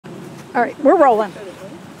All right, we're rolling.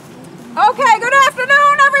 Okay, good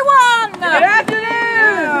afternoon, everyone. Good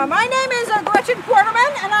afternoon. My name is Gretchen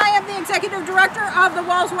Quarterman, and I am the Executive Director of the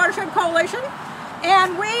WWALS Watershed Coalition.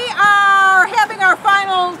 And we are having our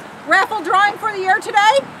final raffle drawing for the year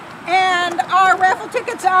today. And our raffle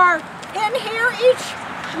tickets are in here. Each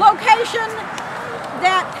location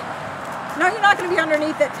that... No, you're not going to be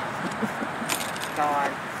underneath it.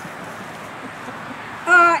 God.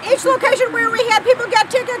 Each location where we had people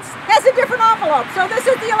get tickets has a different envelope. So this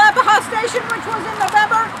is the Alapaha station, which was in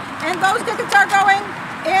November, and those tickets are going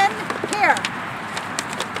in here.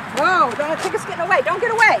 Whoa, don't let tickets get away. Don't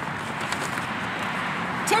get away.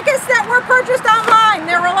 Tickets that were purchased online,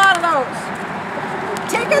 there were a lot of those.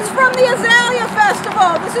 Tickets from the Azalea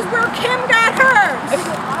Festival. This is where Kim got hers.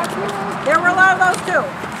 There were a lot of those too.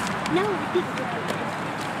 No,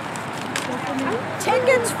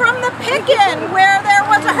 tickets from the Picken, where there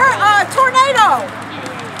was a tornado.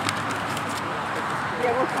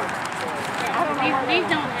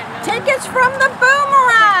 Tickets from the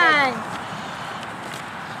Boomerang.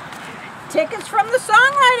 Tickets from the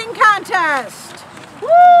Songwriting Contest.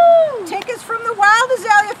 Woo! Tickets from the Wild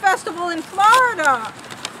Azalea Festival in Florida.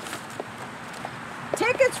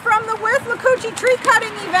 Tickets from the With Lakuchi Tree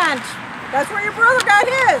Cutting event. That's where your brother got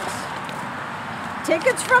his.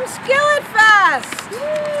 Tickets from Skillet Fest.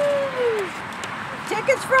 Woo!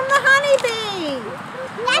 Tickets from the Honeybee.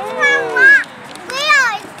 that's where we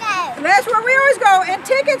always go. That's where we always go. And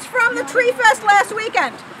tickets from the Tree Fest last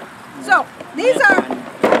weekend. So these are.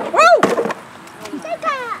 Whoa!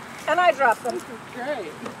 And I dropped them.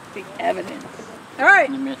 Great. The evidence. All right.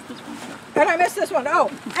 You missed this one. And I missed this one. Oh,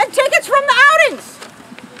 and tickets from the outings.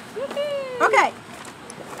 Okay.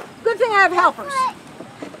 Good thing I have helpers.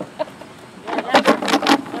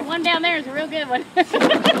 The one down there is a real good one. They're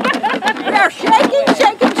shaking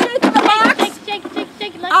the box. Shake it.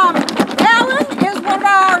 Alan is one of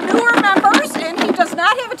our newer members, and he does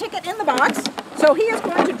not have a ticket in the box, so he is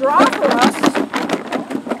going to draw for us.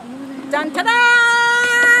 Dun ta da!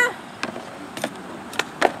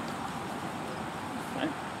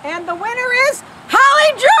 And the winner is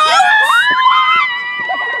Holly Jones.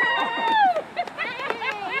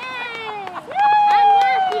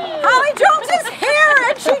 Holly Jones is here,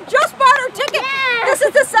 and she just bought her ticket. This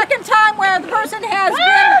is the second time where the person has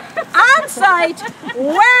been on site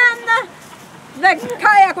when the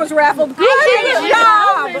kayak was raffled. Good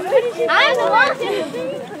job!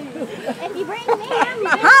 If you bring me,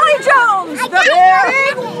 Holly Jones, the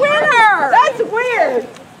big winner! That's weird.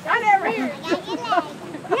 I never.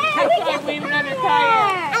 I can't wave it on the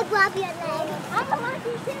kayak. I grab your leg. I'm the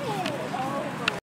monkey too.